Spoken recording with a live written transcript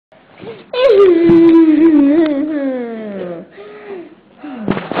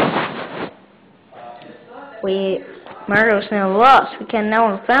Mario's now lost. We can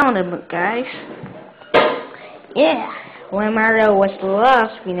now found him, guys. Yeah, when Mario was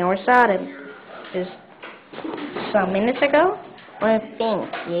lost, we never saw him. Just some minutes ago? I think,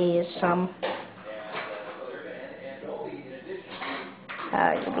 yeah,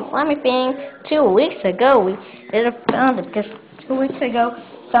 let me think. 2 weeks ago, we didn't found it because 2 weeks ago,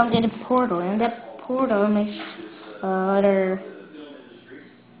 some did a portal, and that portal makes other.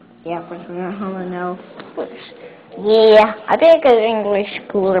 Yeah, but we don't know. Yeah, I think it's English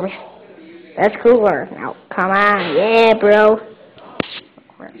cooler. That's cooler. Now, come on, yeah, bro.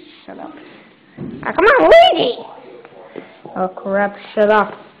 Crap, shut up. Ah, come on, Luigi. Oh crap, shut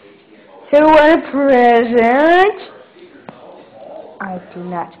up. Who want a present? I do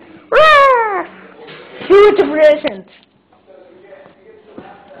not. Rah! Who wants a present?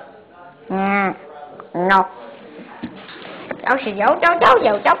 No. Yoshi, yo.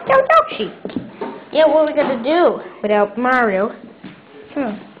 Yeah, what are we gonna do without Mario?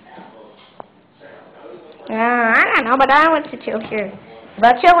 I don't know, but I want to chill here.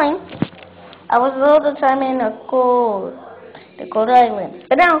 About chilling, I was all the time in the cold island.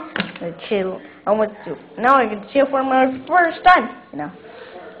 But now, I chill. I can chill for my first time,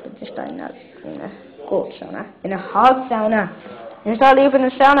 But this time not in a cold sauna, in a hot sauna. And it's not even a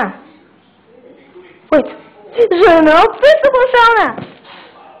sauna. Wait, it's an invisible sauna!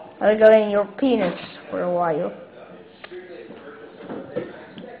 I'll go in your penis for a while.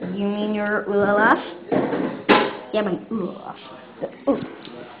 You mean your ulalas? Yeah, my ulalas.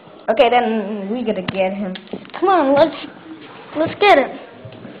 Okay, then we gotta get him. Come on, let's get him.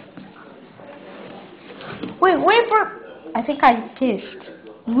 Wait for. I think I pissed.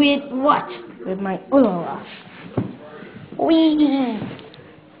 With what? With my ulalas. Wee.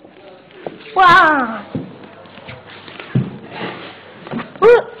 Wow.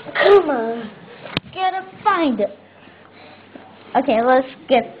 Come on. Gotta find it. Okay, let's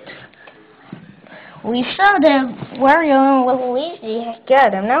get. We saw that Wario and Luigi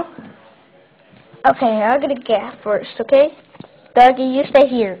got him, no? Okay, I'm gonna get first, okay? Doggy, you stay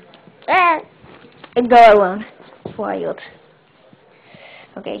here. And go alone. Wild.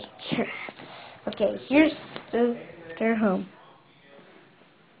 Okay, here. Okay, here's their home.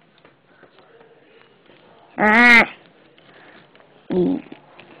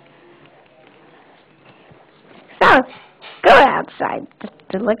 So, go outside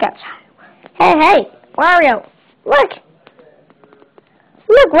to look outside. Hey, Wario, look!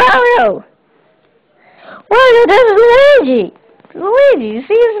 Look, Wario! Wario, this is Luigi! Luigi,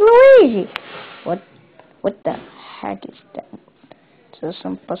 see, it's Luigi! What the heck is that? It's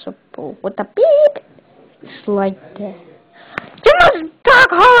impossible. What the beep? It's like that. You must talk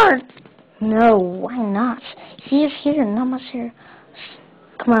hard! No, why not? He is here, Nama's here.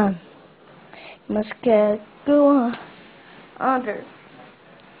 Come on. You must go on. Under.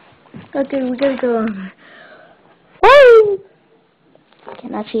 Okay, we gotta go on. Woo!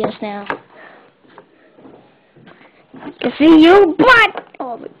 Cannot see us now. I can see you, but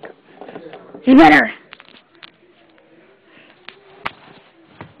oh my god. He's better.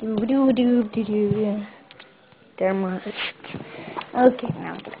 Do. There much. Okay,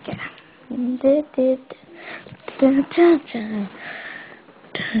 now let's get him.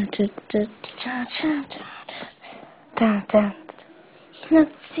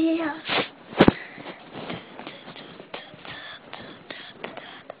 Let's see us.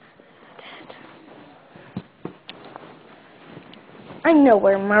 I know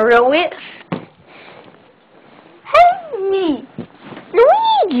where Mario is. Help me!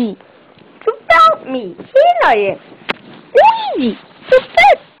 Luigi! You found me! Here I am! Luigi! You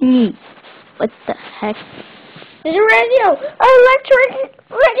found me! What the heck? There's a radio! Electric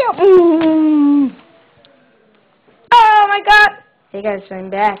radio! Oh my god! Hey guys, I'm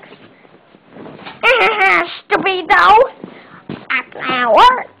back. Stupido! At our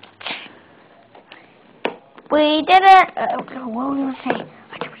work! We did it! What were we going to say?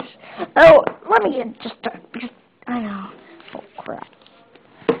 Oh, let me just start, because I know. Oh, crap.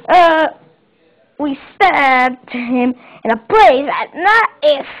 We stabbed him in a place that not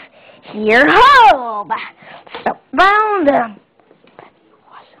is your home. So found him. But it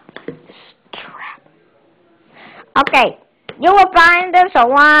wasn't this trap. Okay, you will find him so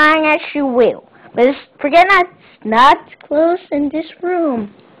long as you will. But forget not close in this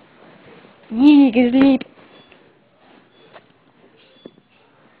room. You can sleep.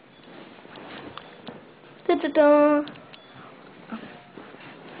 Da-da-da.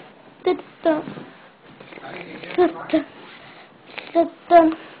 Da-da-da. Da-da. Da-da.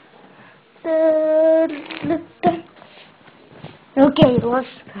 Okay, let's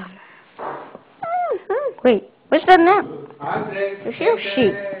go. Wait, what's that now? There's your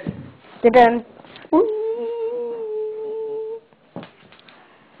sheep. They're done.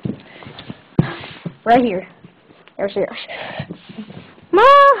 Right here. There's yours.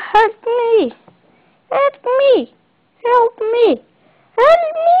 My heart.